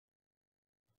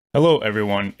Hello,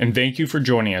 everyone, and thank you for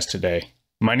joining us today.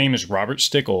 My name is Robert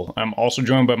Stickle. I'm also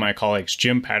joined by my colleagues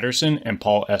Jim Patterson and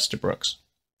Paul Estabrooks.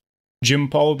 Jim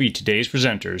and Paul will be today's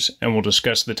presenters, and we'll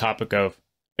discuss the topic of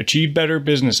Achieve Better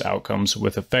Business Outcomes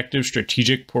with Effective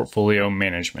Strategic Portfolio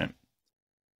Management.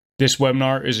 This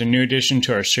webinar is a new addition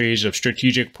to our series of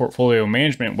strategic portfolio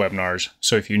management webinars,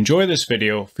 so if you enjoy this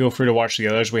video, feel free to watch the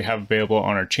others we have available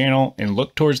on our channel and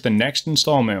look towards the next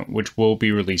installment, which we'll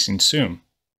be releasing soon.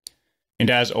 And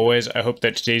as always, I hope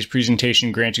that today's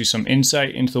presentation grants you some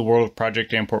insight into the world of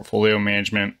project and portfolio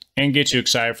management and gets you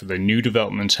excited for the new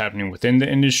developments happening within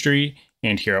the industry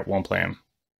and here at OnePlan.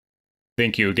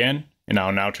 Thank you again, and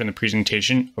I'll now turn the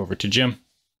presentation over to Jim.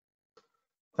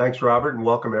 Thanks, Robert, and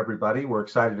welcome everybody. We're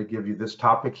excited to give you this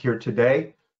topic here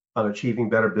today on achieving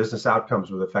better business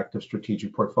outcomes with effective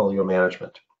strategic portfolio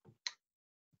management.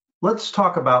 Let's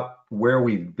talk about where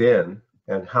we've been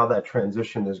and how that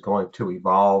transition is going to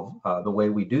evolve the way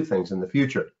we do things in the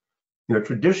future. You know,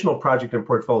 traditional project and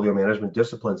portfolio management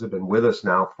disciplines have been with us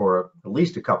now for at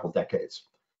least a couple decades.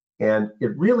 And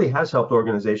it really has helped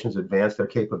organizations advance their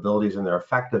capabilities and their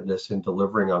effectiveness in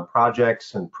delivering on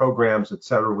projects and programs, et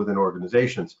cetera, within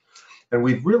organizations. And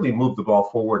we've really moved the ball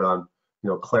forward on,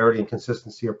 clarity and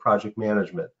consistency of project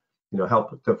management,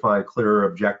 help define clearer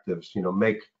objectives,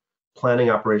 make planning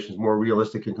operations more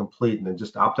realistic and complete, and then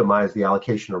just optimize the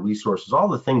allocation of resources, all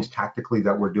the things tactically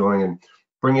that we're doing and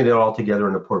bringing it all together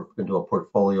into a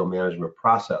portfolio management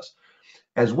process,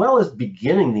 as well as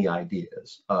beginning the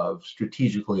ideas of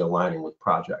strategically aligning with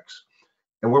projects.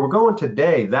 And where we're going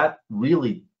today, that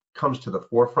really comes to the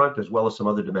forefront, as well as some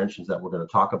other dimensions that we're going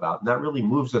to talk about. And that really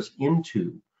moves us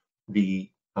into the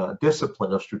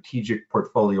discipline of strategic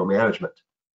portfolio management.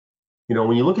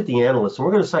 When you look at the analysts, and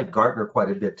we're going to cite Gartner quite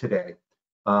a bit today,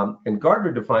 and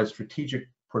Gartner defines strategic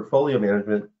portfolio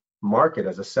management market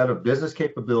as a set of business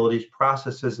capabilities,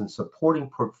 processes, and supporting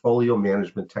portfolio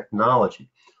management technology.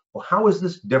 Well, how is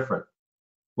this different?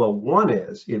 Well, one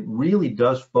is it really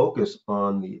does focus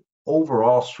on the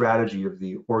overall strategy of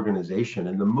the organization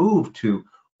and the move to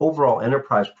overall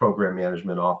enterprise program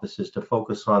management offices to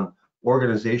focus on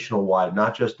organizational wide,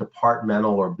 not just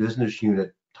departmental or business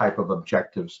unit type of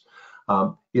objectives.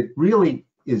 It really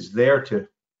is there to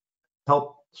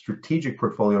help strategic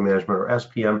portfolio management, or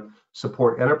SPM,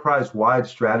 support enterprise-wide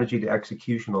strategy to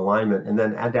execution alignment and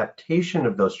then adaptation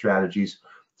of those strategies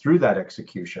through that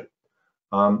execution.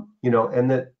 And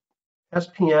that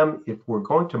SPM, if we're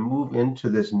going to move into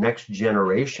this next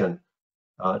generation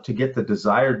to get the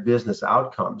desired business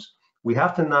outcomes, we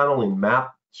have to not only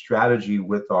map strategy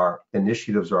with our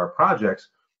initiatives or our projects,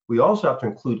 we also have to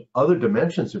include other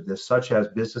dimensions of this, such as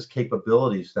business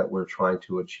capabilities that we're trying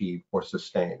to achieve or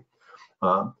sustain,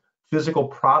 physical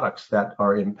products that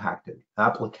are impacted,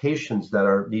 applications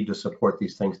that need to support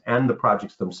these things, and the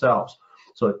projects themselves.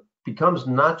 So it becomes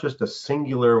not just a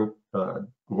singular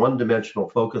one-dimensional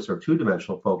focus or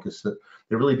two-dimensional focus, that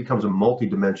it really becomes a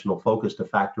multi-dimensional focus to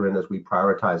factor in as we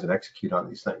prioritize and execute on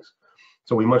these things.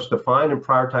 So we must define and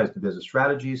prioritize the business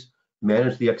strategies,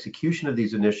 manage the execution of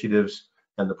these initiatives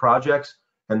and the projects,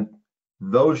 and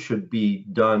those should be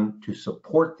done to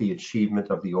support the achievement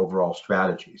of the overall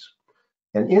strategies.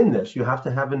 And in this, you have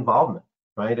to have involvement,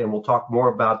 right? And we'll talk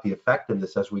more about the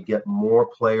effectiveness as we get more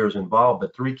players involved.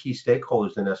 But three key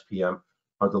stakeholders in SPM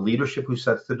are the leadership who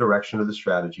sets the direction of the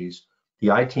strategies, the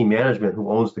IT management who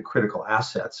owns the critical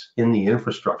assets in the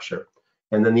infrastructure,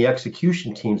 and then the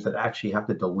execution teams that actually have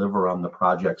to deliver on the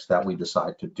projects that we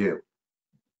decide to do.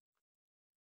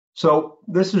 So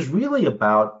this is really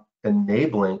about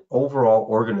enabling overall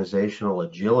organizational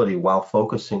agility while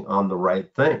focusing on the right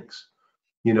things.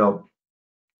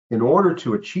 In order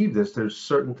to achieve this, there's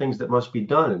certain things that must be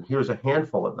done, and here's a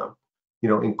handful of them.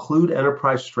 Include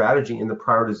enterprise strategy in the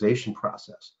prioritization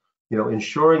process.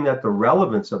 Ensuring that the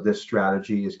relevance of this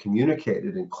strategy is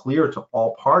communicated and clear to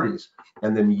all parties,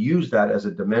 and then use that as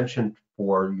a dimension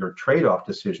for your trade-off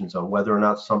decisions on whether or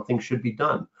not something should be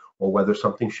done, or whether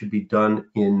something should be done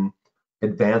in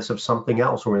advance of something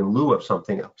else or in lieu of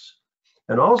something else.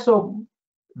 And also,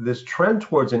 this trend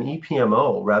towards an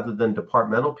EPMO rather than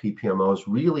departmental PPMOs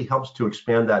really helps to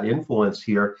expand that influence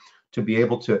here to be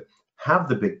able to have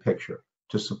the big picture,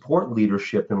 to support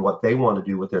leadership in what they want to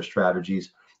do with their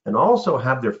strategies, and also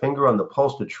have their finger on the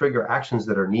pulse to trigger actions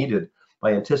that are needed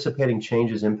by anticipating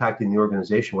changes impacting the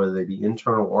organization, whether they be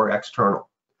internal or external.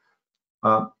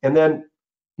 And then,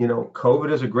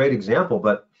 COVID is a great example,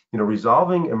 but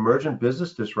resolving emergent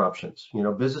business disruptions.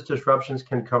 Business disruptions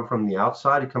can come from the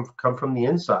outside, it can come from the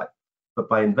inside. But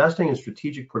by investing in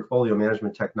strategic portfolio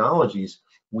management technologies,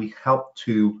 we help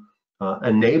to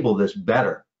enable this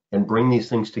better. and bring these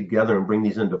things together and bring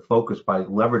these into focus by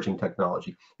leveraging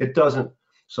technology. It doesn't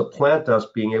supplant us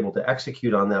being able to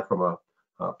execute on that from a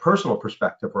personal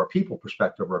perspective or a people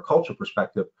perspective or a culture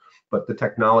perspective, but the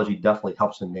technology definitely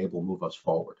helps move us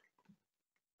forward.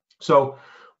 So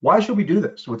why should we do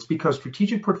this? Well, it's because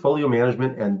strategic portfolio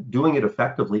management and doing it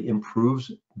effectively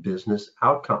improves business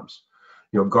outcomes.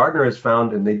 Gartner has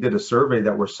found, and they did a survey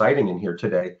that we're citing in here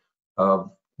today,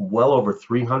 of well over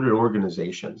 300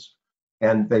 organizations.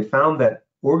 And they found that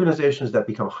organizations that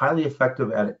become highly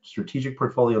effective at strategic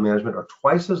portfolio management are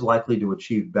twice as likely to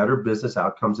achieve better business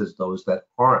outcomes as those that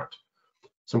aren't.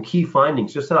 Some key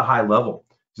findings, just at a high level,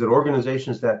 is that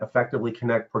organizations that effectively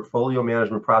connect portfolio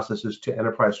management processes to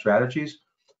enterprise strategies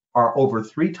are over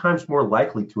 3 times more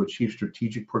likely to achieve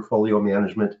strategic portfolio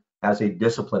management as a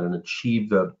discipline and achieve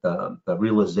the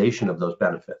realization of those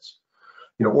benefits.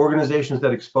 Organizations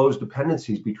that expose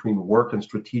dependencies between work and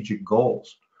strategic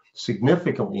goals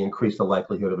significantly increase the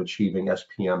likelihood of achieving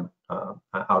SPM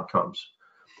outcomes.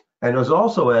 And as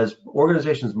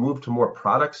organizations move to more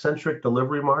product-centric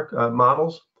delivery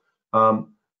models,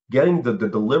 getting the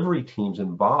delivery teams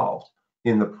involved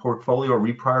in the portfolio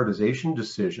reprioritization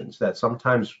decisions that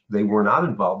sometimes they were not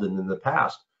involved in the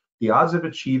past, the odds of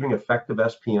achieving effective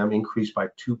SPM increase by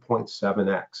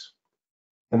 2.7x.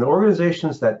 And the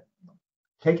organizations that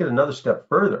take it another step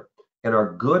further and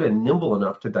are good and nimble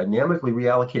enough to dynamically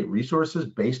reallocate resources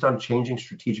based on changing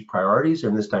strategic priorities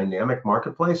in this dynamic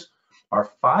marketplace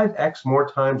are 5x more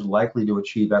times likely to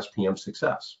achieve SPM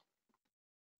success.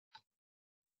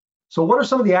 So what are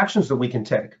some of the actions that we can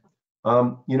take?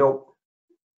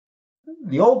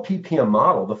 The old PPM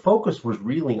model, the focus was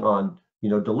really on,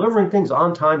 delivering things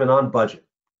on time and on budget.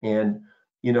 And,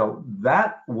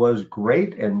 that was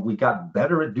great, and we got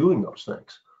better at doing those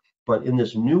things. But in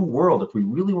this new world, if we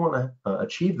really want to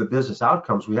achieve the business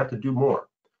outcomes, we have to do more.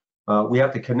 We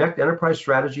have to connect enterprise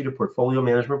strategy to portfolio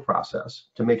management process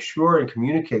to make sure and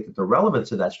communicate that the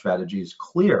relevance of that strategy is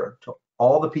clear to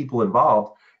all the people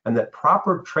involved, and that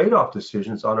proper trade-off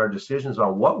decisions on our decisions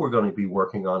on what we're going to be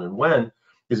working on and when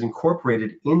is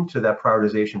incorporated into that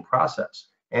prioritization process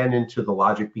and into the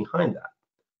logic behind that.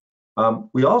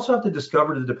 We also have to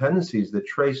discover the dependencies that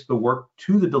trace the work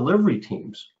to the delivery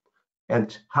teams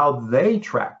and how they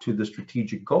track to the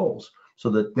strategic goals so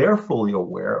that they're fully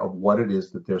aware of what it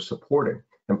is that they're supporting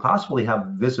and possibly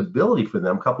have visibility for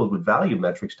them coupled with value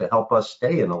metrics to help us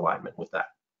stay in alignment with that.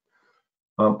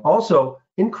 Also,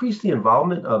 increase the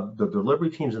involvement of the delivery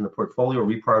teams in the portfolio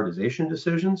reprioritization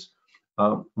decisions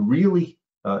really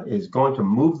is going to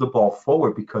move the ball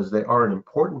forward because they are an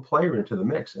important player into the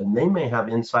mix, and they may have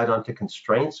insight onto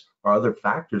constraints or other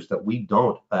factors that we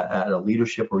don't at a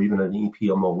leadership or even at an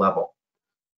EPMO level.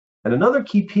 And another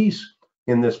key piece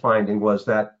in this finding was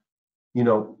that,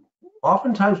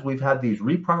 oftentimes we've had these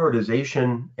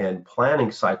reprioritization and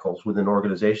planning cycles within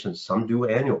organizations. Some do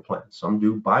annual plans, some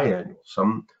do biannual,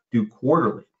 some do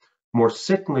quarterly, more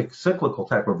cyclical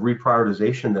type of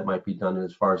reprioritization that might be done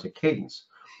as far as a cadence.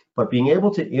 But being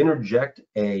able to interject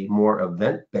a more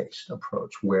event-based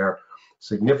approach where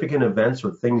significant events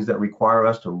or things that require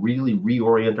us to really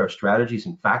reorient our strategies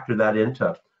and factor that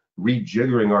into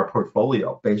rejiggering our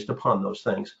portfolio based upon those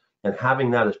things, and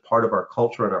having that as part of our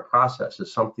culture and our process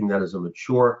is something that is a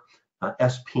mature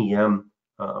SPM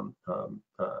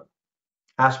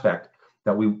aspect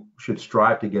that we should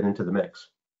strive to get into the mix.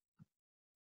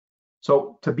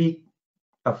 So to be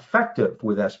effective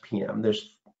with SPM,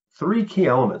 there's 3 key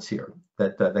elements here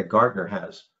that Gartner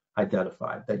has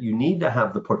identified. That you need to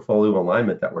have the portfolio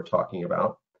alignment that we're talking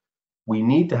about. We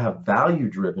need to have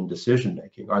value-driven decision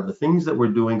making. Are the things that we're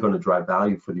doing going to drive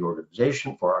value for the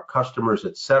organization, for our customers,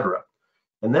 etc.?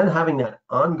 And then having that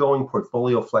ongoing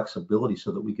portfolio flexibility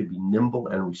so that we can be nimble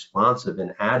and responsive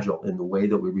and agile in the way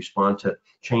that we respond to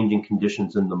changing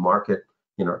conditions in the market,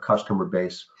 in our customer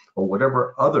base, or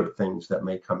whatever other things that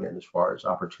may come in as far as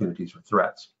opportunities or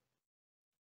threats.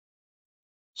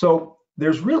 So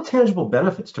there's real tangible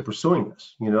benefits to pursuing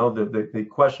this. The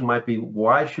question might be,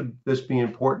 why should this be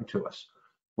important to us?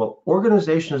 Well,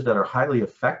 organizations that are highly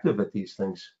effective at these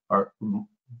things are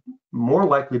more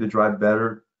likely to drive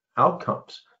better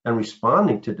outcomes and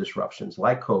responding to disruptions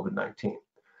like COVID-19.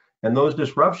 And those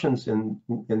disruptions in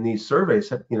these surveys,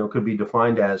 could be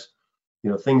defined as,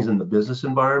 things in the business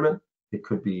environment. It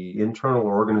could be internal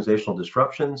or organizational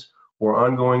disruptions or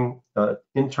ongoing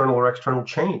internal or external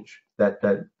change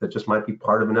that just might be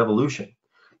part of an evolution.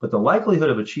 But the likelihood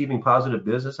of achieving positive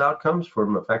business outcomes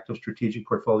from effective strategic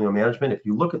portfolio management, if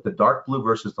you look at the dark blue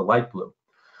versus the light blue,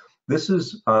 this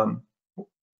is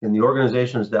in the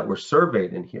organizations that were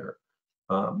surveyed in here.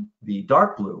 The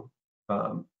dark blue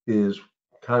is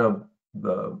kind of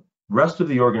the rest of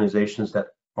the organizations that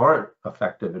aren't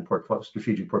effective in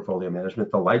strategic portfolio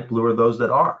management. The light blue are those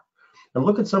that are. And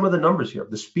look at some of the numbers here.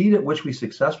 The speed at which we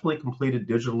successfully completed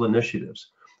digital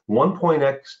initiatives,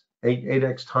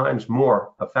 1.8x times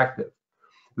more effective.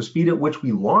 The speed at which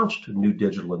we launched new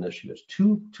digital initiatives,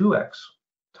 2x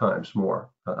times more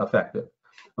effective.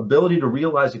 Ability to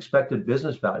realize expected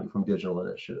business value from digital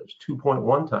initiatives,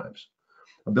 2.1 times.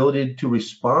 Ability to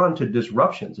respond to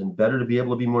disruptions and better to be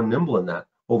able to be more nimble in that,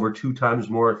 over 2 times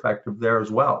more effective there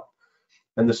as well.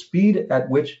 And the speed at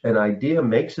which an idea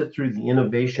makes it through the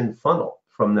innovation funnel,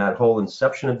 from that whole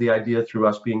inception of the idea through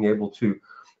us being able to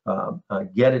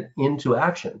get it into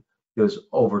action, is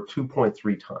over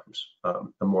 2.3 times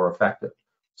more effective.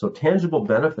 So tangible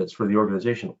benefits for the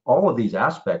organization. All of these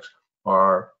aspects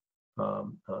are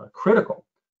critical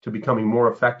to becoming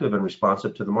more effective and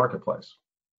responsive to the marketplace.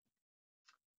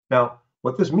 Now,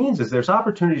 what this means is there's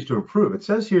opportunities to improve. It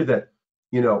says here that,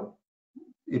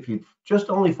 if you just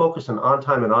only focus on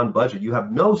time and on budget, you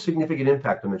have no significant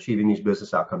impact on achieving these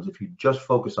business outcomes. If you just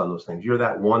focus on those things, you're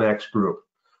that 1X group.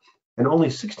 And only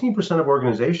 16% of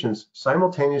organizations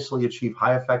simultaneously achieve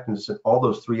high effectiveness in all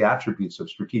those 3 attributes of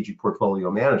strategic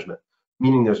portfolio management,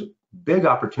 meaning there's big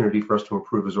opportunity for us to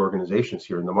improve as organizations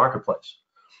here in the marketplace.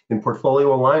 In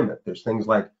portfolio alignment, there's things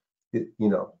like,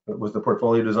 was the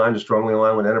portfolio designed to strongly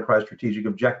align with enterprise strategic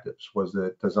objectives? Was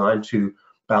it designed to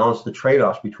balance the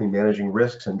trade-offs between managing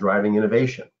risks and driving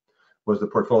innovation? Was the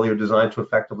portfolio designed to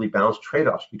effectively balance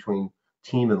trade-offs between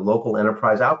team and local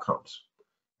enterprise outcomes?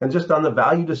 And just on the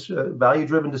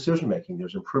value-driven decision-making,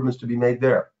 there's improvements to be made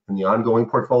there. And the ongoing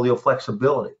portfolio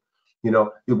flexibility.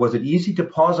 Was it easy to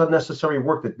pause unnecessary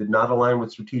work that did not align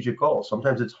with strategic goals?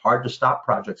 Sometimes it's hard to stop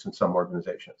projects in some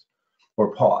organizations,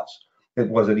 or pause.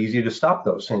 Was it easy to stop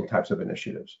those same types of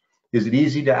initiatives? Is it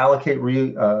easy to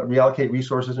reallocate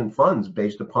resources and funds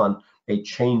based upon a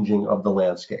changing of the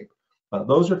landscape?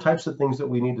 Those are types of things that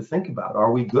we need to think about.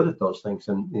 Are we good at those things?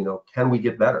 And can we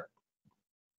get better?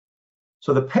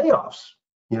 So the payoffs,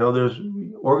 there's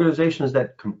organizations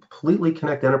that completely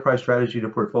connect enterprise strategy to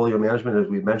portfolio management, as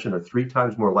we mentioned, are 3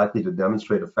 times more likely to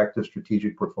demonstrate effective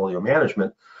strategic portfolio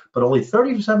management. But only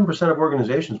 37% of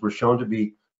organizations were shown to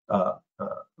be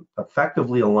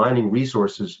effectively aligning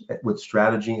resources with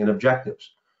strategy and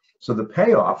objectives. So the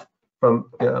payoff from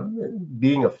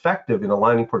being effective in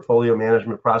aligning portfolio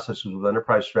management processes with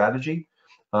enterprise strategy,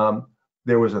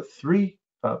 there was a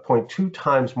 3.2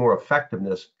 times more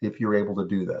effectiveness if you're able to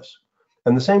do this.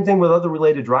 And the same thing with other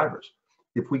related drivers.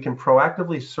 If we can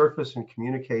proactively surface and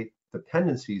communicate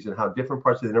dependencies and how different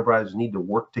parts of the enterprise need to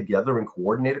work together and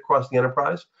coordinate across the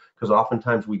enterprise, because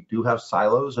oftentimes we do have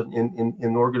silos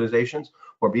in organizations,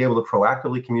 or be able to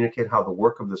proactively communicate how the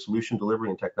work of the solution delivery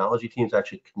and technology teams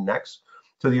actually connects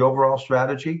to the overall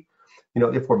strategy.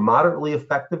 If we're moderately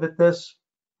effective at this,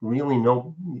 really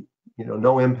no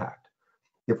impact.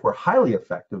 If we're highly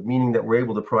effective, meaning that we're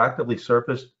able to proactively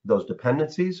surface those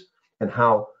dependencies and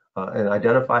and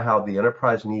identify how the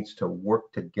enterprise needs to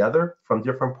work together from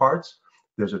different parts,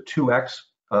 there's a 2x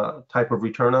type of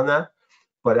return on that.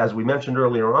 But as we mentioned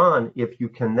earlier on, if you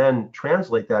can then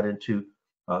translate that into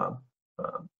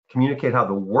communicate how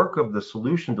the work of the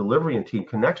solution delivery and team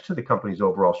connects to the company's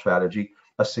overall strategy,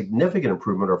 a significant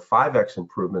improvement, or 5x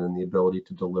improvement, in the ability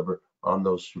to deliver on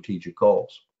those strategic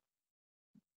goals.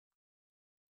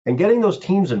 And getting those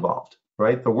teams involved,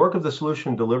 right? The work of the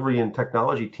solution delivery and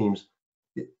technology teams,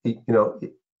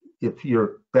 if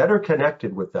you're better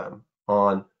connected with them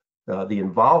on the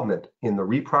involvement in the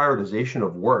reprioritization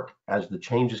of work as the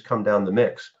changes come down the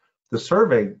mix. The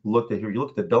survey looked at here, you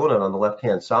look at the donut on the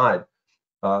left-hand side,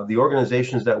 the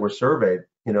organizations that were surveyed,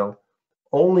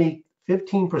 only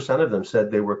 15% of them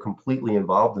said they were completely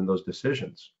involved in those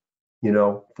decisions.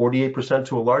 48%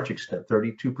 to a large extent,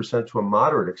 32% to a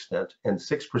moderate extent, and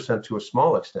 6% to a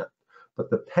small extent. But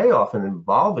the payoff in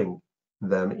involving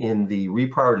them in the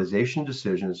reprioritization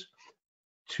decisions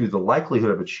to the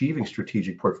likelihood of achieving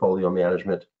strategic portfolio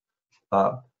management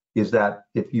is that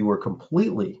if you were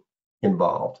completely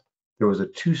involved, there was a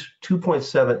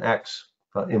 2.7x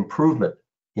improvement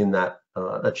in that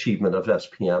achievement of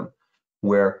SPM,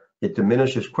 where it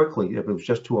diminishes quickly if it was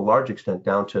just to a large extent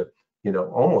down to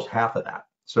almost half of that.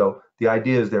 So the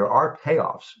idea is there are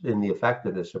payoffs in the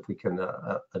effectiveness if we can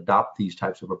adopt these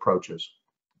types of approaches.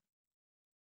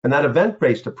 And that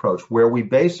event-based approach, where we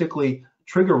basically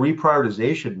trigger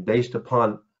reprioritization based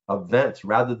upon events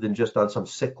rather than just on some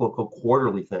cyclical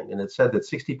quarterly thing. And it said that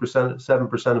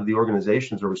 7% of the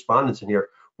organizations or respondents in here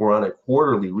were on a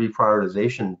quarterly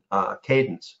reprioritization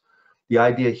cadence. The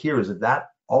idea here is that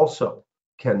also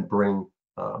can bring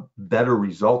better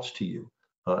results to you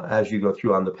as you go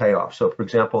through on the payoff. So for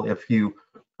example, if you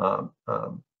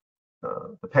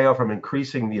the payoff from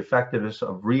increasing the effectiveness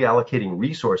of reallocating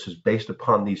resources based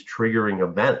upon these triggering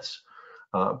events,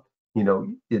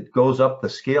 it goes up the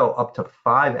scale up to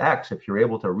 5x if you're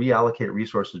able to reallocate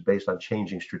resources based on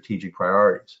changing strategic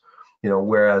priorities.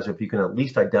 Whereas if you can at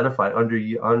least identify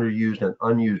underused and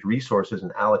unused resources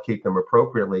and allocate them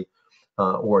appropriately,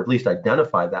 or at least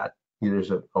identify that,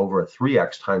 there's over a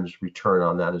 3x times return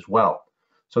on that as well.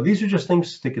 So these are just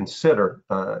things to consider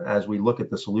as we look at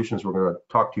the solutions we're going to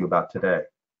talk to you about today.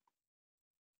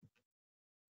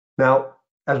 Now,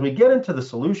 as we get into the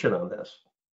solution on this,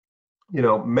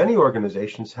 many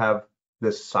organizations have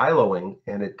this siloing,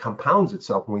 and it compounds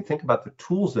itself when we think about the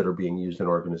tools that are being used in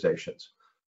organizations.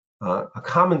 A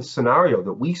common scenario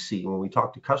that we see when we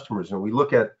talk to customers and we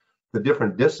look at the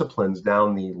different disciplines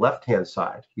down the left-hand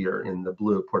side here in the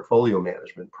blue: portfolio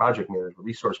management, project management,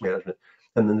 resource management,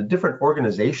 and then the different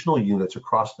organizational units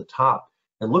across the top,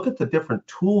 and look at the different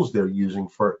tools they're using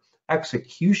for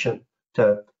execution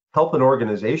to help an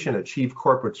organization achieve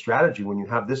corporate strategy. When you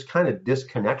have this kind of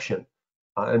disconnection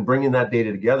and bringing that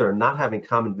data together and not having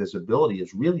common visibility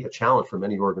is really a challenge for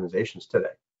many organizations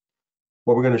today.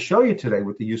 What we're going to show you today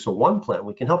with the use of OnePlan,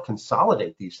 we can help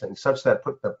consolidate these things such that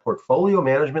the portfolio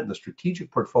management and the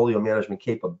strategic portfolio management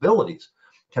capabilities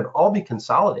can all be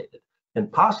consolidated,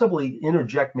 and possibly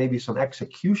interject maybe some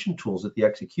execution tools at the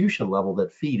execution level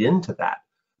that feed into that.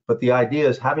 But the idea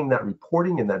is having that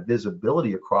reporting and that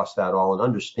visibility across that all and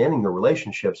understanding the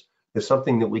relationships is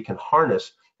something that we can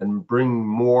harness and bring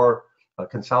more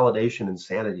consolidation and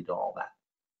sanity to all that.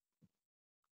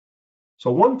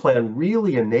 So OnePlan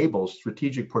really enables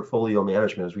strategic portfolio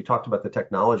management, as we talked about the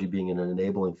technology being an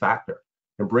enabling factor,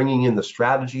 and bringing in the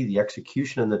strategy, the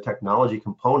execution, and the technology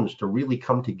components to really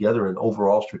come together in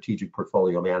overall strategic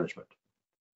portfolio management.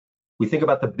 We think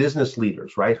about the business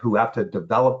leaders, right, who have to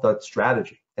develop that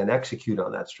strategy and execute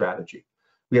on that strategy.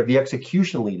 We have the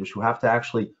execution leaders who have to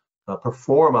actually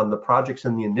perform on the projects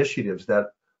and the initiatives that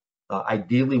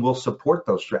ideally will support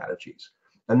those strategies.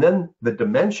 And then the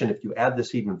dimension, if you add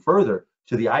this even further,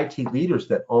 to the IT leaders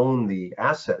that own the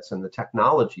assets and the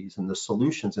technologies and the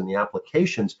solutions and the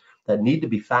applications that need to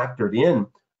be factored in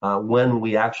when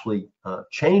we actually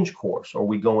change course or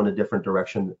we go in a different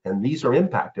direction, and these are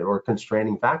impacted or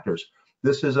constraining factors.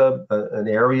 This is an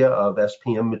area of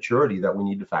SPM maturity that we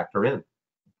need to factor in.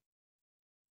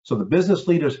 So the business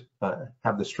leaders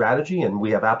have the strategy, and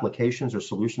we have applications or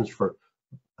solutions for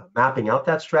mapping out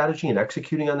that strategy and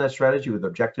executing on that strategy with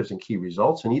objectives and key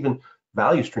results, and even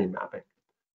value stream mapping.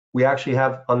 We actually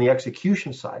have, on the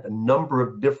execution side, a number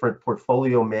of different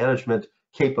portfolio management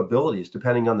capabilities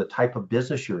depending on the type of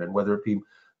business you're in, whether it be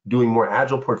doing more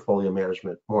agile portfolio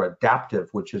management, more adaptive,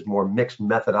 which is more mixed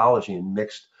methodology and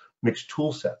mixed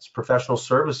tool sets, professional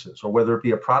services, or whether it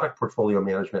be a product portfolio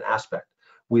management aspect.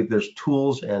 There's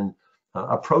tools and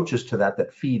approaches to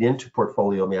that feed into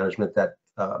portfolio management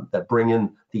that bring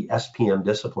in the SPM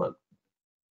discipline.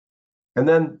 And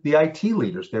then the IT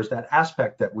leaders, there's that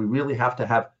aspect that we really have to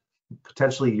have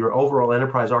potentially your overall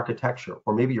enterprise architecture,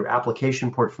 or maybe your application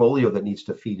portfolio that needs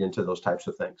to feed into those types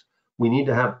of things. We need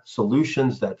to have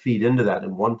solutions that feed into that,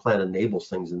 and OnePlan enables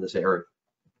things in this area.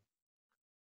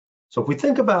 So if we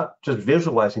think about just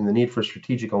visualizing the need for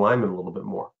strategic alignment a little bit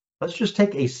more, let's just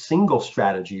take a single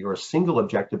strategy or a single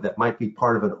objective that might be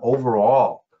part of an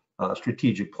overall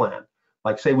strategic plan.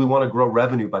 Like, say we want to grow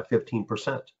revenue by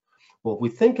 15%. Well, if we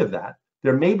think of that,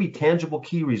 there may be tangible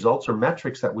key results or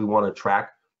metrics that we want to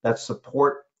track that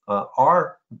support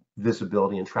our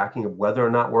visibility and tracking of whether or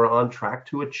not we're on track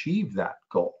to achieve that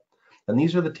goal. And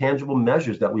these are the tangible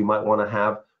measures that we might want to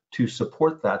have to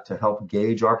support that, to help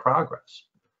gauge our progress.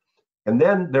 And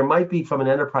then there might be, from an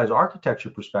enterprise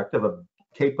architecture perspective, a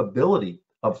capability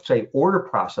of, say, order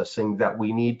processing that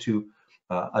we need to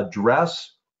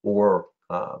address or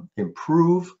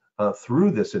improve through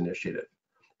this initiative.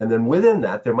 And then within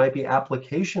that, there might be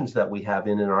applications that we have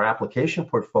in our application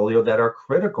portfolio that are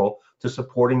critical to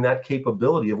supporting that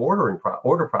capability of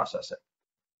order processing.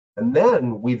 And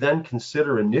then we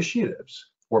consider initiatives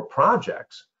or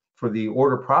projects for the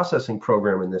order processing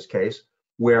program in this case,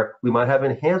 where we might have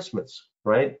enhancements,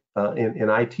 right? In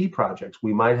IT projects,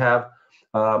 we might have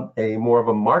a more of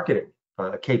a marketing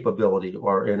capability,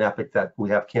 or in Epic that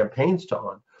we have campaigns to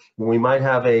on. We might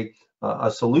have a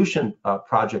solution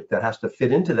project that has to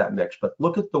fit into that mix, but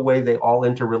look at the way they all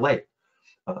interrelate.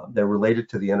 They're related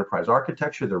to the enterprise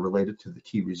architecture, they're related to the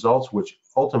key results, which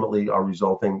ultimately are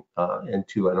resulting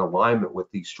into an alignment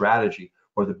with the strategy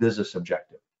or the business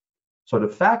objective. So to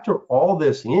factor all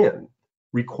this in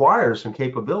requires some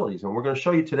capabilities, and we're going to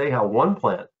show you today how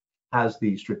OnePlan has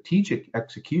the strategic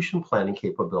execution planning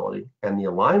capability and the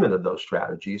alignment of those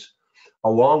strategies,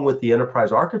 along with the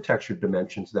enterprise architecture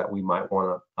dimensions that we might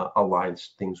want to align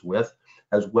things with,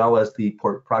 as well as the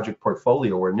project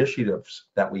portfolio or initiatives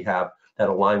that we have that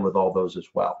align with all those as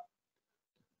well.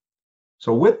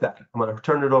 So with that, I'm going to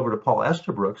turn it over to Paul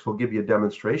Estabrooks, who will give you a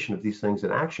demonstration of these things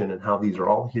in action and how these are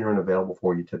all here and available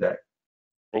for you today.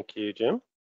 Thank you, Jim.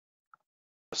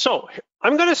 So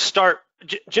I'm going to start,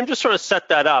 Jim just sort of set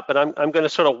that up, and I'm going to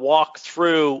sort of walk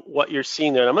through what you're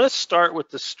seeing there. And I'm going to start with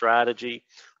the strategy,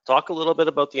 talk a little bit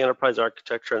about the enterprise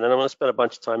architecture, and then I'm going to spend a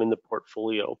bunch of time in the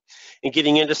portfolio and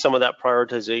getting into some of that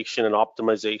prioritization and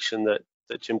optimization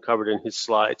that Jim covered in his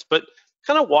slides. But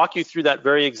kind of walk you through that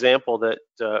very example that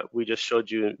we just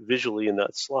showed you visually in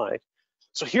that slide.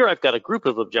 So here I've got a group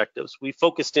of objectives. We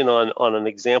focused in on an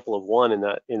example of one in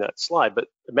that slide, but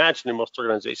imagine in most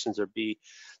organizations there'd be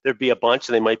a bunch,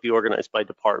 and they might be organized by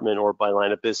department or by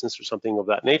line of business or something of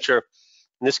that nature.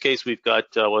 In this case, we've got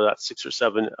well, that's 6 or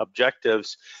 7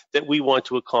 objectives that we want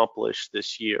to accomplish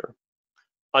this year.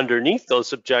 Underneath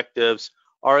those objectives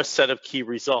are a set of key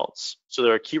results. So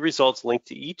there are key results linked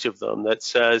to each of them that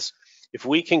says, if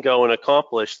we can go and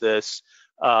accomplish this,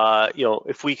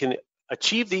 if we can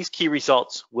achieve these key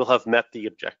results, we'll have met the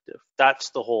objective. That's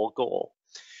the whole goal.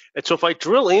 And so if I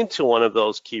drill into one of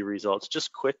those key results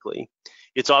just quickly,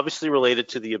 it's obviously related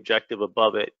to the objective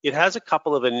above it. It has a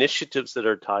couple of initiatives that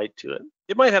are tied to it.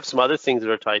 It might have some other things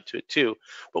that are tied to it too.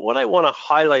 But what I want to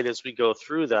highlight as we go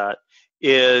through that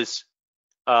is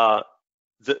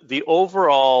the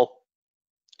overall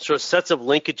sort of sets of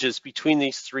linkages between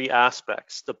these 3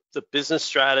 aspects, the business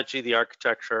strategy, the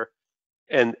architecture,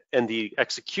 and the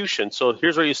execution. So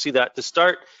here's where you see that. To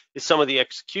start is some of the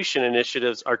execution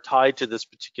initiatives are tied to this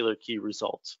particular key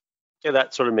result. Okay,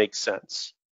 that sort of makes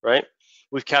sense, right?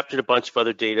 We've captured a bunch of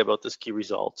other data about this key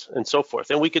result and so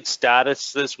forth. And we could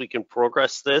status this, we can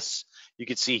progress this. You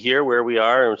can see here where we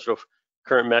are and sort of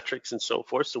current metrics and so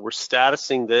forth. So we're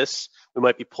statusing this. We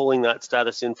might be pulling that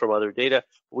status in from other data.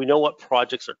 But we know what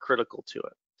projects are critical to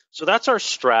it. So that's our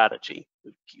strategy.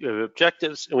 We have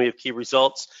objectives and we have key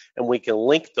results, and we can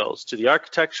link those to the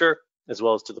architecture as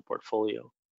well as to the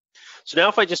portfolio. So now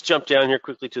if I just jump down here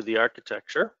quickly to the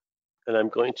architecture, and I'm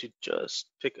going to just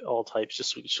pick all types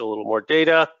just so we can show a little more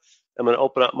data. I'm going to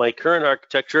open up my current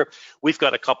architecture. We've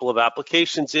got a couple of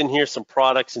applications in here, some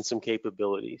products and some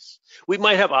capabilities. We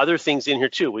might have other things in here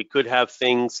too. We could have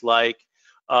things like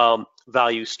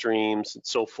value streams and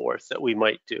so forth that we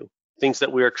might do. Things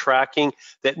that we are tracking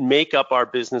that make up our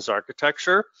business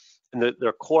architecture, and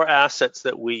they're core assets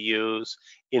that we use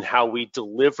in how we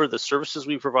deliver the services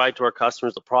we provide to our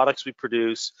customers, the products we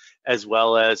produce, as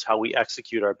well as how we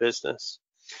execute our business.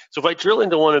 So if I drill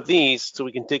into one of these so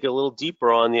we can dig a little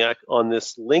deeper on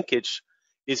this linkage,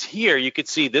 is here you could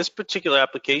see this particular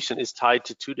application is tied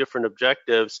to 2 different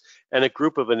objectives and a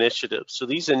group of initiatives. So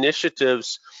these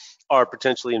initiatives are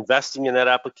potentially investing in that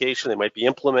application. They might be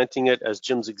implementing it, as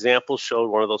Jim's example showed.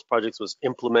 One of those projects was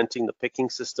implementing the picking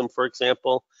system, for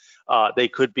example. They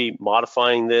could be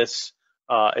modifying this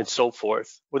and so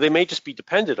forth, or they may just be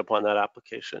dependent upon that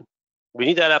application. We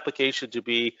need that application to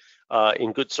be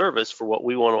in good service for what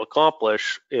we want to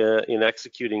accomplish in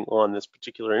executing on this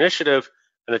particular initiative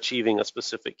and achieving a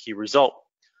specific key result.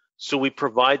 So we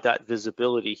provide that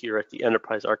visibility here at the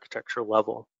enterprise architecture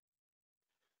level.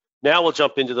 Now we'll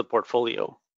jump into the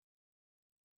portfolio.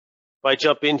 If I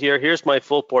jump in here, here's my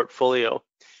full portfolio.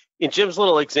 In Jim's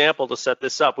little example to set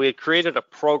this up, we had created a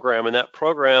program, and that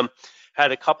program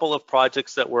had a couple of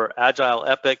projects that were agile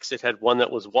epics. It had one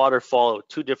that was waterfall,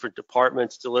 2 different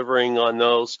departments delivering on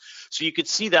those. So you could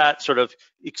see that sort of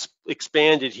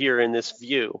expanded here in this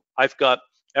view. I've got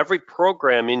every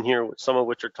program in here, some of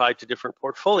which are tied to different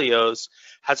portfolios,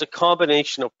 has a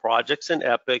combination of projects and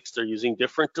epics. They're using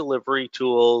different delivery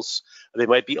tools. They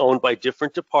might be owned by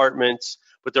different departments,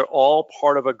 but they're all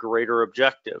part of a greater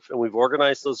objective. And we've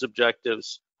organized those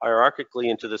objectives hierarchically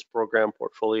into this program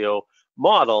portfolio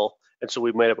model. And so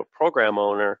we might have a program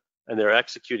owner, and they're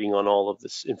executing on all of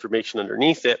this information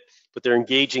underneath it, but they're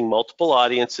engaging multiple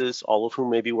audiences, all of whom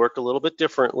maybe work a little bit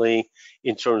differently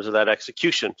in terms of that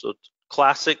execution. So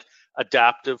classic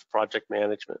adaptive project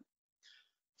management.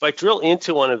 If I drill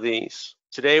into one of these,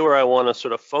 today where I want to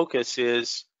sort of focus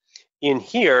is in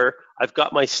here, I've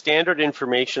got my standard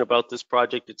information about this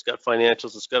project. It's got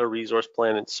financials, it's got a resource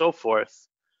plan, and so forth.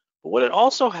 But what it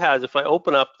also has, if I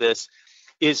open up this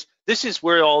is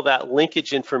where all that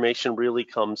linkage information really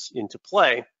comes into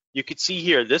play. You could see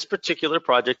here, this particular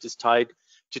project is tied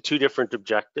to 2 different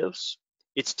objectives.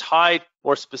 It's tied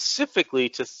more specifically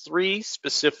to 3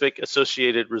 specific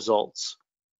associated results.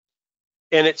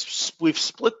 And we've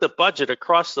split the budget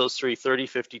across those three, 30,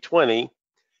 50, 20.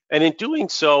 And in doing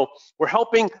so, we're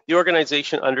helping the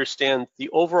organization understand the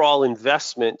overall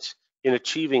investment in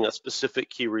achieving a specific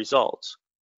key result.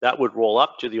 That would roll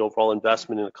up to the overall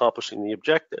investment in accomplishing the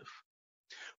objective.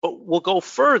 But we'll go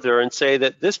further and say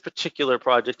that this particular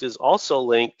project is also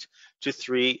linked to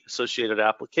 3 associated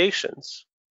applications.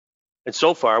 And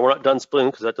so far, we're not done splitting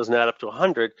because that doesn't add up to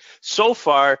 100. So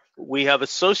far, we have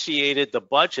associated the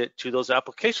budget to those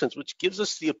applications, which gives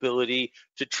us the ability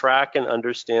to track and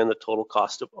understand the total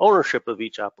cost of ownership of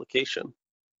each application.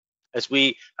 As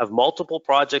we have multiple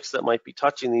projects that might be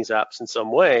touching these apps in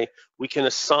some way, we can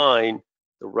assign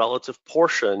the relative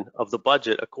portion of the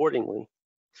budget accordingly.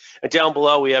 And down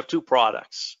below, we have 2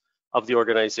 products of the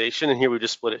organization, and here we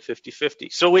just split it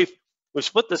 50-50. So we've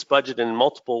split this budget in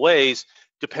multiple ways,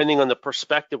 depending on the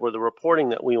perspective or the reporting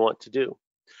that we want to do.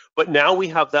 But now we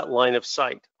have that line of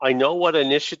sight. I know what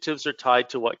initiatives are tied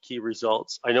to what key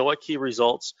results. I know what key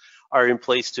results are in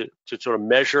place to sort of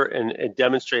measure and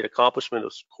demonstrate accomplishment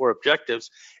of core objectives.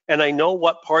 And I know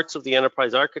what parts of the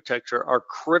enterprise architecture are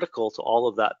critical to all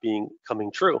of that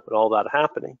coming true and all that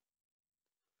happening.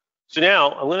 So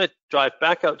now I'm going to drive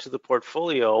back out to the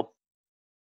portfolio.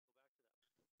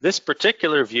 This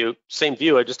particular view, same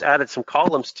view, I just added some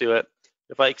columns to it.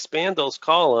 If I expand those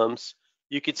columns,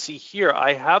 you can see here,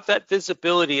 I have that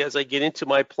visibility as I get into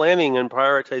my planning and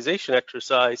prioritization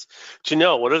exercise to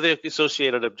know what are the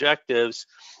associated objectives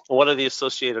and what are the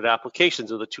associated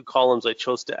applications of the 2 columns I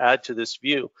chose to add to this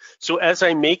view. So as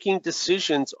I'm making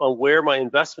decisions on where my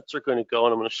investments are going to go,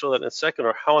 and I'm going to show that in a second,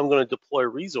 or how I'm going to deploy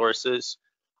resources,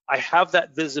 I have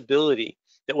that visibility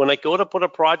that when I go to put a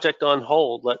project on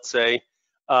hold, let's say,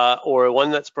 or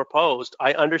one that's proposed,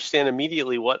 I understand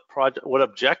immediately what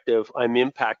objective I'm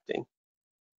impacting,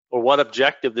 or what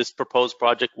objective this proposed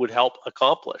project would help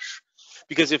accomplish.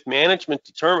 Because if management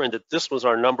determined that this was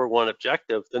our #1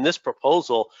 objective, then this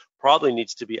proposal probably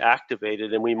needs to be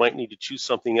activated, and we might need to choose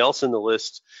something else in the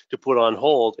list to put on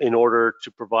hold in order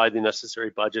to provide the necessary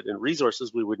budget and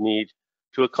resources we would need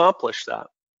to accomplish that.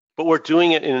 But we're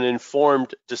doing it in an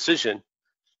informed decision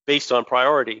based on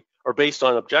priority or based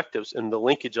on objectives and the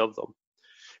linkage of them.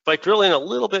 If I drill in a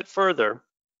little bit further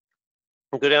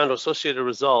and go down to associated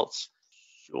results,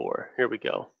 sure, here we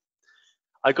go.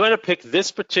 I'm going to pick this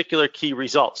particular key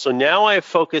result. So now I have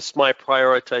focused my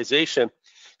prioritization,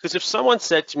 because if someone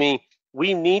said to me,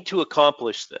 we need to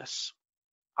accomplish this,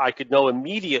 I could know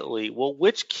immediately, well,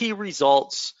 which key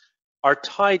results are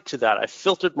tied to that? I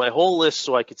filtered my whole list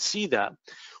so I could see that.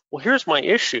 Well, here's my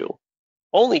issue.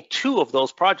 Only 2 of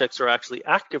those projects are actually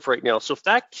active right now. So if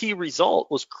that key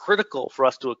result was critical for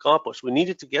us to accomplish, we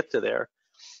needed to get to there,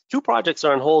 2 projects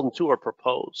are on hold and 2 are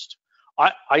proposed.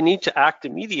 I need to act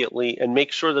immediately and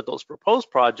make sure that those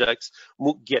proposed projects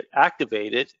get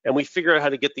activated, and we figure out how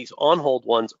to get these on hold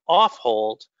ones off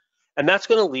hold. And that's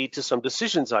going to lead to some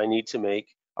decisions I need to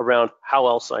make around how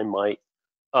else I might,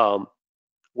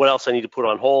 what else I need to put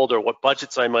on hold, or what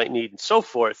budgets I might need, and so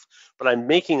forth. But I'm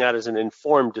making that as an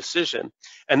informed decision.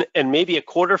 And maybe a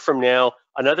quarter from now,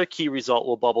 another key result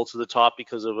will bubble to the top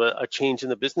because of a change in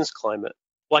the business climate.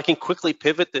 Well, I can quickly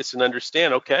pivot this and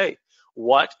understand, okay,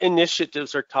 what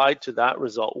initiatives are tied to that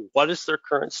result? What is their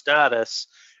current status?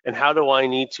 And how do I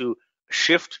need to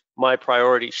shift my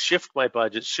priorities, shift my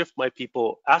budget, shift my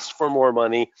people, ask for more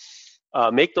money,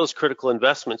 make those critical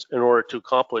investments in order to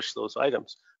accomplish those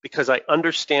items? Because I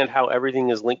understand how everything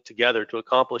is linked together to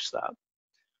accomplish that.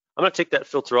 I'm going to take that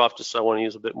filter off just so I want to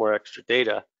use a bit more extra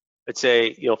data. I'd say,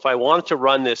 if I wanted to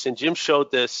run this, and Jim showed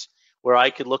this, where I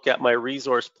could look at my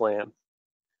resource plan,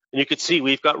 and you could see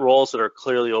we've got roles that are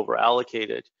clearly over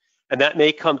allocated. And that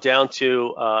may come down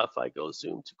to, if I go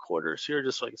zoom to quarters here,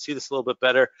 just so I can see this a little bit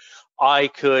better, I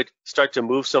could start to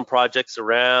move some projects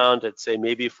around and say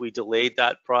maybe if we delayed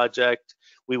that project,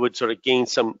 we would sort of gain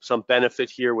some benefit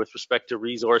here with respect to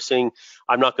resourcing.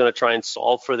 I'm not going to try and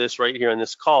solve for this right here in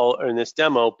this call or in this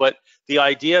demo, but the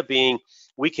idea being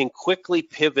we can quickly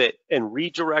pivot and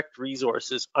redirect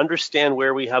resources, understand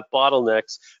where we have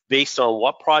bottlenecks based on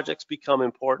what projects become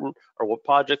important or what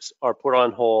projects are put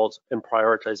on hold, and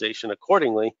prioritization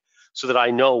accordingly, so that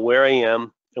I know where I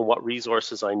am and what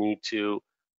resources I need to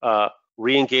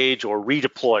re-engage or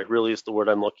redeploy, really is the word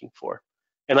I'm looking for.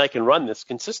 And I can run this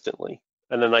consistently.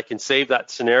 And then I can save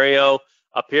that scenario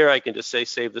up here. I can just say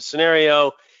save the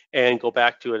scenario and go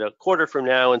back to it a quarter from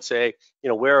now and say,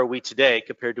 where are we today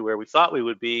compared to where we thought we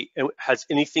would be? And has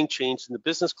anything changed in the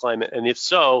business climate? And if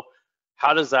so,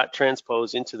 how does that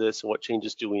transpose into this, and what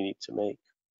changes do we need to make?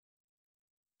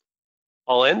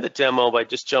 I'll end the demo by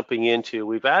just jumping into,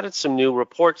 we've added some new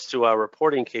reports to our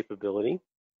reporting capability.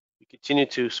 You continue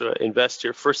to sort of invest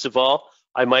here. First of all,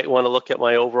 I might want to look at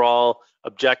my overall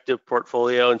objective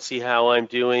portfolio and see how I'm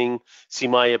doing, see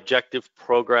my objective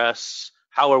progress.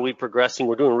 How are we progressing?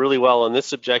 We're doing really well on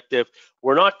this objective.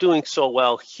 We're not doing so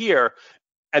well here.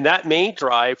 And that may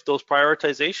drive those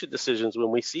prioritization decisions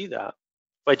when we see that.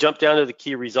 If I jump down to the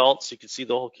key results, you can see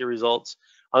the whole key results.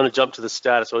 I'm going to jump to the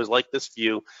status. I always like this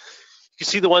view. You can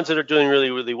see the ones that are doing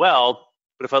really, really well.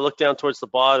 But if I look down towards the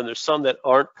bottom, there's some that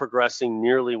aren't progressing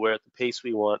nearly where at the pace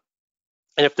we want.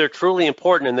 And if they're truly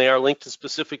important and they are linked to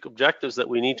specific objectives that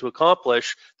we need to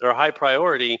accomplish that are high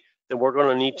priority, then we're going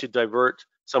to need to divert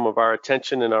some of our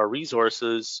attention and our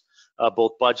resources,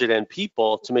 both budget and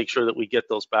people, to make sure that we get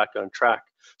those back on track.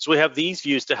 So we have these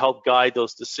views to help guide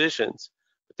those decisions.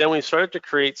 But then we've started to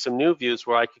create some new views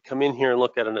where I could come in here and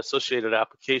look at an associated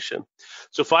application.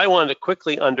 So if I wanted to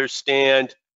quickly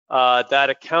understand that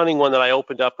accounting one that I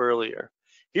opened up earlier,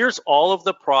 here's all of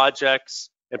the projects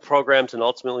and programs and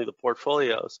ultimately the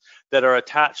portfolios that are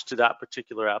attached to that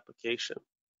particular application.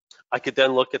 I could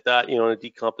then look at that, in a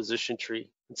decomposition tree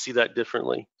and see that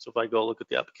differently. So if I go look at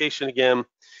the application again,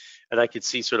 and I could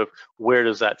see sort of where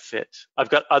does that fit. I've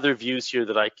got other views here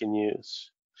that I can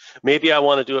use. Maybe I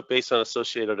want to do it based on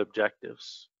associated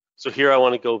objectives. So here I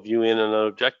want to go view in an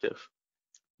objective.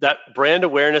 That brand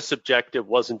awareness objective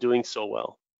wasn't doing so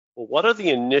well. Well, what are the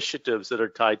initiatives that are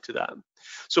tied to that?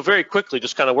 So very quickly,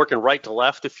 just kind of working right to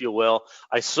left, if you will,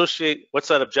 I associate what's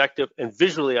that objective, and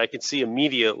visually I can see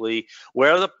immediately what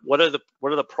are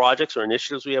the projects or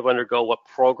initiatives we have undergo, what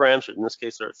programs, or in this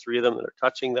case there are 3 of them that are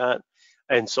touching that,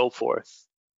 and so forth.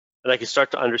 And I can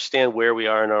start to understand where we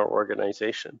are in our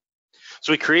organization.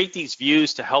 So we create these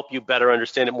views to help you better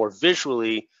understand it more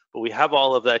visually, but we have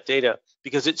all of that data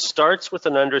because it starts with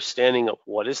an understanding of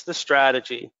what is the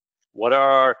strategy,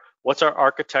 what's our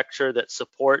architecture that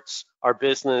supports our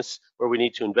business, where we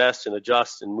need to invest and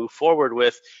adjust and move forward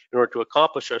with in order to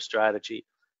accomplish our strategy,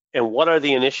 and what are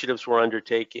the initiatives we're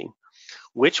undertaking.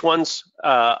 Which ones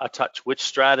touch which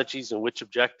strategies and which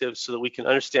objectives, so that we can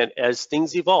understand as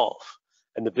things evolve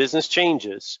and the business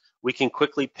changes, we can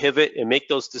quickly pivot and make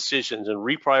those decisions and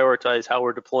reprioritize how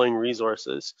we're deploying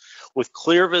resources with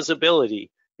clear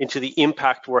visibility into the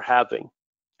impact we're having,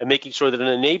 and making sure that an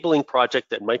enabling project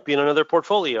that might be in another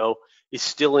portfolio is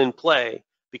still in play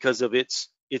because of its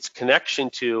connection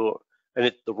to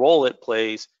and the role it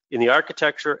plays in the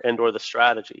architecture and or the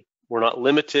strategy. We're not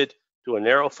limited to a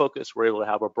narrow focus. We're able to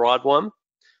have a broad one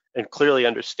and clearly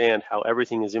understand how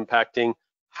everything is impacting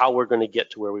how we're going to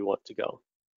get to where we want to go.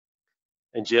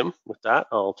 And Jim, with that,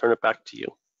 I'll turn it back to you.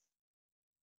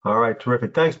 All right,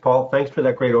 terrific. Thanks, Paul. Thanks for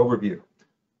that great overview.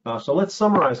 So let's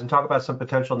summarize and talk about some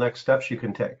potential next steps you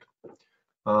can take.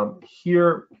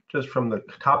 Here, just from the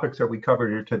topics that we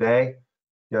covered here today,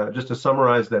 just to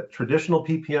summarize that traditional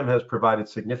PPM has provided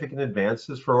significant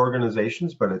advances for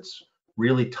organizations, but it's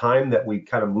really time that we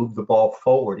kind of move the ball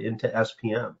forward into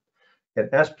SPM. And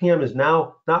SPM is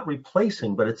now not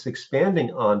replacing, but it's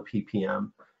expanding on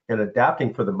PPM and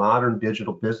adapting for the modern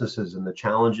digital businesses and the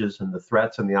challenges and the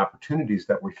threats and the opportunities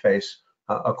that we face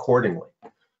accordingly.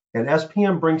 And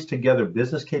SPM brings together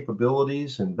business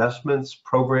capabilities, investments,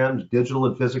 programs, digital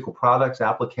and physical products,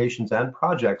 applications, and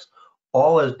projects,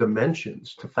 all as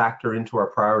dimensions to factor into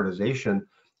our prioritization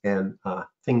and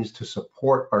things to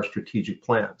support our strategic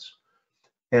plans.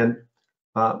 And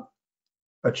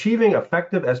achieving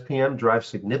effective SPM drives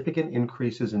significant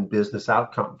increases in business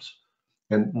outcomes.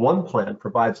 And OnePlan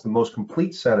provides the most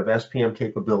complete set of SPM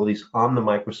capabilities on the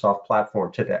Microsoft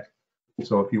platform today.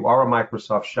 So if you are a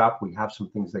Microsoft shop, we have some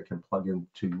things that can plug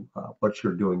into what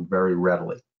you're doing very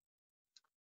readily.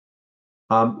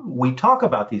 We talk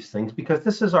about these things because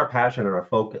this is our passion and our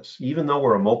focus. Even though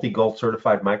we're a multi-gold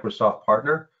certified Microsoft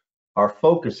partner, our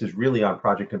focus is really on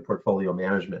project and portfolio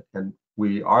management. And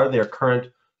we are their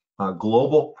current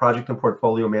global project and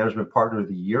portfolio management partner of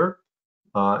the year.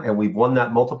 And we've won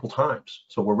that multiple times.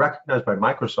 So we're recognized by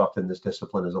Microsoft in this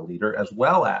discipline as a leader, as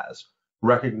well as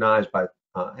recognized by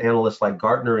analysts like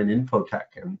Gartner and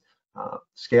Infotech and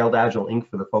Scaled Agile Inc.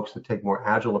 for the folks that take more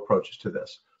agile approaches to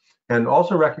this. And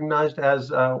also recognized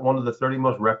as one of the 30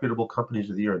 most reputable companies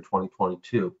of the year in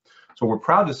 2022. So we're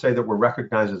proud to say that we're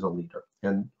recognized as a leader.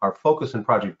 And our focus in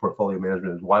project portfolio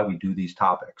management is why we do these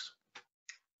topics.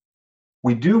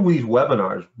 We do these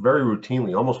webinars very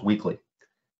routinely, almost weekly.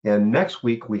 And next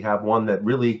week, we have one that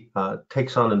really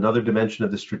takes on another dimension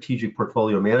of the strategic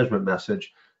portfolio management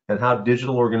message and how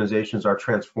digital organizations are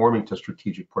transforming to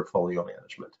strategic portfolio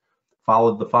management.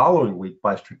 Followed the following week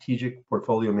by strategic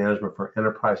portfolio management for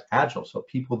enterprise agile. So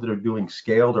people that are doing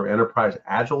scaled or enterprise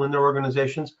agile in their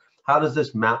organizations, how does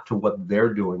this map to what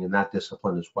they're doing in that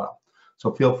discipline as well?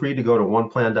 So feel free to go to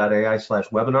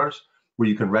oneplan.ai/webinars, where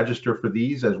you can register for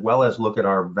these, as well as look at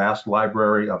our vast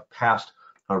library of past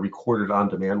recorded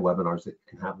on-demand webinars that you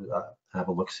can have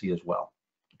a look-see as well.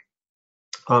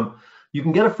 You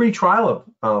can get a free trial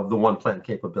of the OnePlan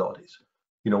capabilities.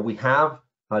 We have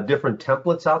different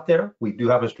templates out there. We do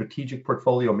have a strategic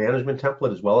portfolio management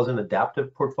template as well as an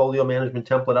adaptive portfolio management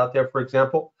template out there, for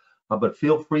example. But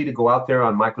feel free to go out there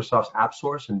on Microsoft's App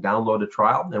Source and download a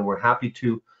trial, and we're happy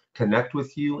to connect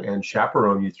with you and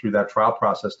chaperone you through that trial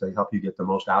process to help you get the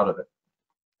most out of it.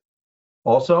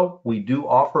 Also, we do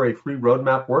offer a free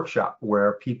roadmap workshop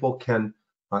where people can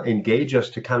engage us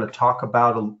to kind of talk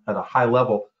about at a high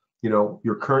level,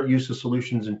 your current use of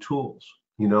solutions and tools,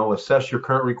 assess your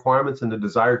current requirements and the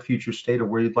desired future state of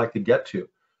where you'd like to get to,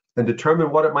 and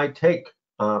determine what it might take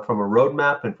from a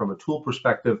roadmap and from a tool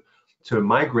perspective to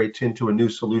migrate into a new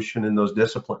solution in those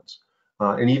disciplines,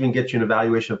 and even get you an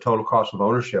evaluation of total cost of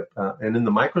ownership. And in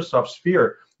the Microsoft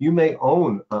sphere, you may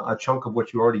own a chunk of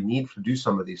what you already need to do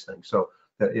some of these things. So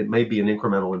it may be an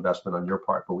incremental investment on your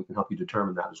part, but we can help you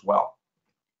determine that as well.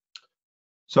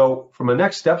 So from a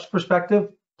next steps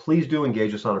perspective, please do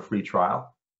engage us on a free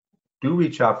trial. Do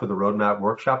reach out for the roadmap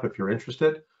workshop if you're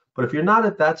interested. But if you're not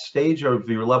at that stage of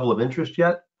your level of interest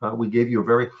yet, we gave you a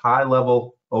very high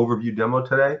level overview demo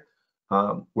today.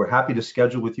 We're happy to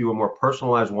schedule with you a more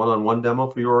personalized one-on-one demo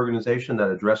for your organization that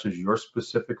addresses your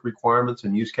specific requirements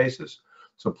and use cases.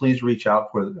 So please reach out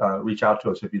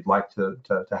to us if you'd like to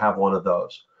have one of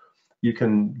those. You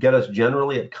can get us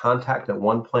generally at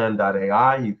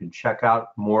contact@oneplan.ai. You can check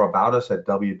out more about us at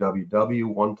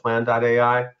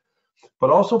www.oneplan.ai.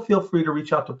 But also feel free to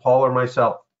reach out to Paul or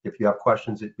myself if you have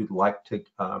questions that you'd like to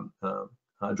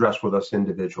address with us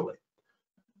individually.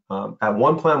 At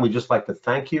OnePlan, we'd just like to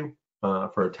thank you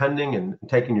for attending and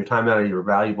taking your time out of your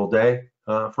valuable day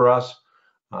for us.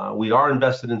 We are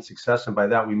invested in success, and by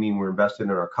that we mean we're invested in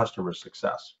our customers'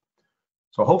 success.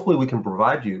 So hopefully we can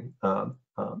provide you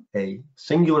a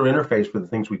singular interface for the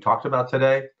things we talked about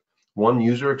today, one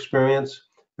user experience,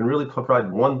 and really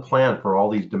provide one plan for all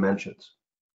these dimensions.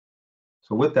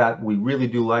 So with that, we really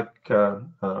do like to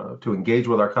engage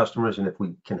with our customers, and if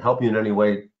we can help you in any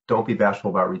way, don't be bashful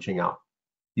about reaching out.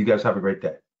 You guys have a great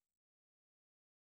day.